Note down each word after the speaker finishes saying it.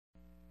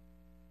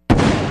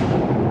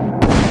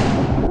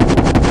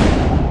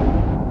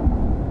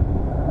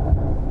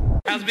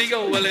we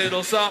go a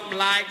little something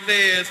like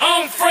this.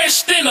 I'm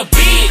fresh than a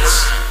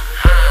bitch.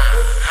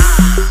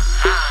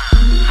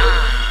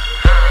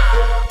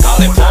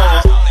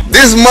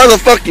 This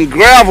motherfucking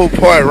gravel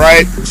part,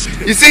 right?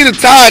 You see the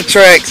tire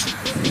tracks?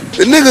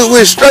 The niggas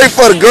went straight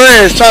for the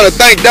grass trying to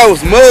think that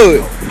was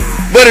mud.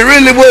 But it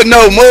really wasn't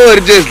no mud,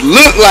 it just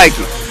looked like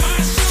it.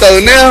 So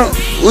now,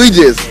 we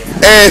just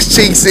ass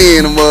cheeks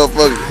in the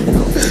motherfucker.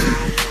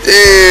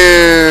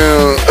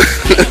 Damn.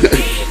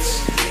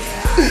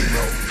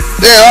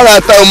 Damn, I gotta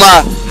throw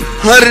my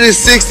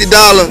 $160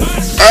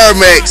 Air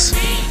Max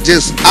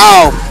just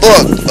all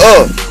fucked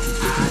up.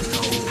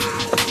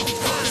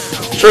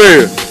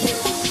 Treal.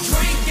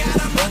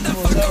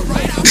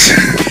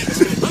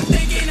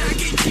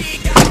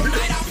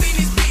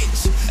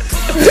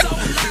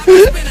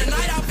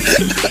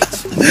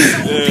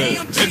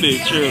 Yeah, that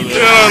nigga Treal. You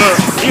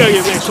gotta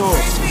get back to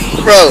him.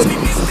 Bro,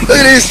 look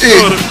at this shit.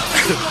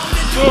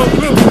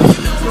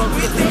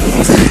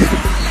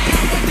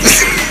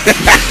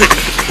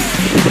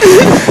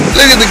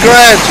 Look at the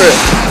grass trap.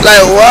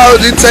 Like, why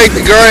would you take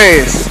the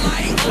grass?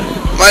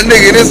 My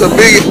nigga, this a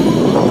big.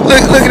 Look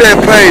at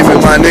that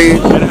pavement, my nigga.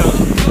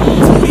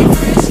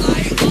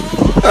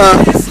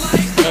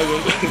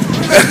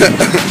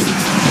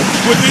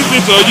 Put this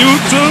bitch on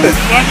YouTube.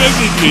 Like that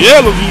bitch the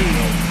yellow view.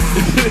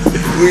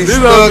 We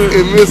stuck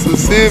in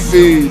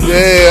Mississippi.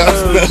 Damn.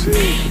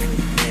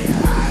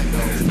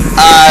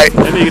 Alright.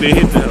 That nigga done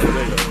hit that hoe.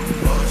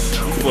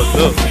 He fucked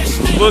up.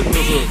 Fucked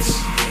us up.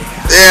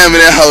 Damn,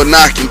 and that hoe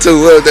knocking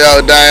too. What if that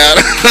hoe die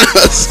out?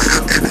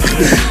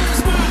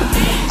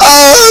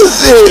 Oh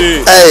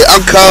shit. Hey, I'm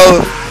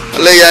cold.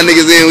 I'll let y'all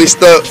niggas in. We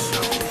stuck.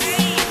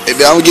 Hey,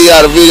 I'm gonna give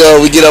y'all the video.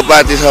 We get up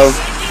out this hoe.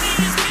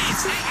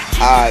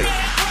 Alright.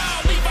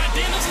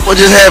 What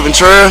just happened,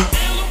 Treal?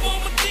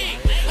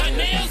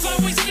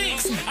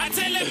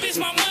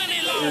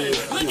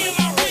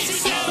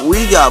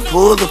 We got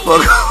pulled the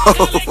fuck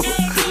over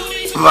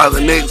by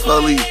the next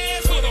police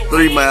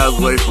 3 miles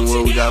away from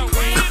where we got pulled.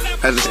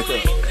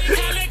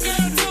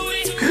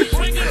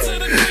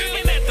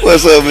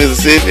 What's up,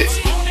 Mississippi?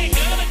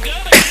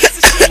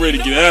 I'm ready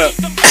to get out.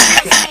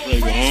 Ready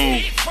to go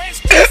home.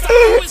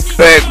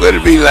 Back, what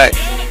it be like?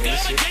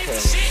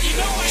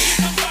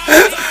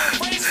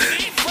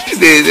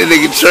 That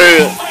nigga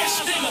Treal.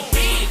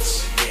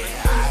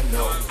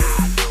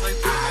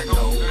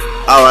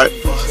 Alright,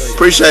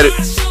 appreciate it.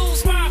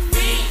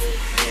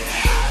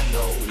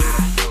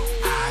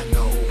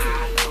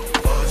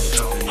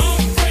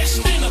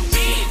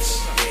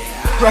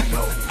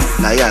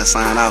 Now you gotta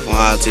sign off on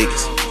all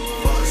tickets.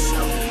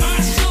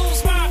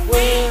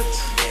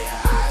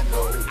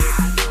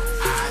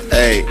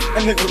 Hey.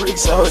 That nigga Rick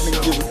saw it,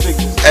 nigga give a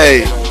ticket.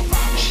 Hey.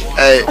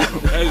 Hey.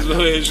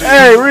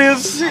 Hey, real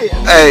shit.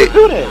 Hey.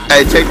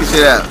 Hey, check this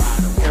shit out.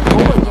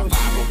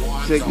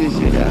 Check this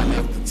shit out.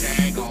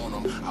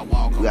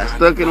 We got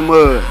stuck in the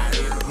mud.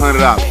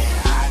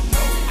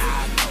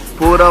 $100.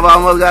 Pulled up,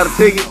 almost got a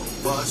ticket.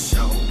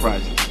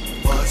 Price.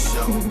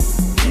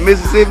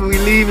 Mississippi, we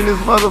leaving this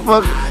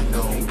motherfucker.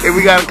 And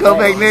we gotta come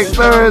back next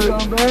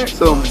Thursday.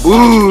 Some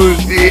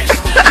bullshit.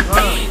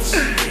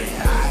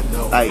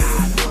 Like,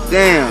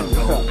 damn.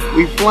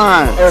 We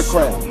flying.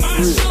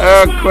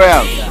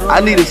 Aircraft.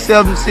 I need a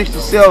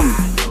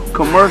 767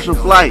 commercial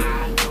flight.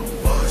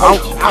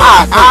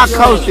 I'll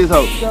coast this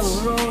hoe.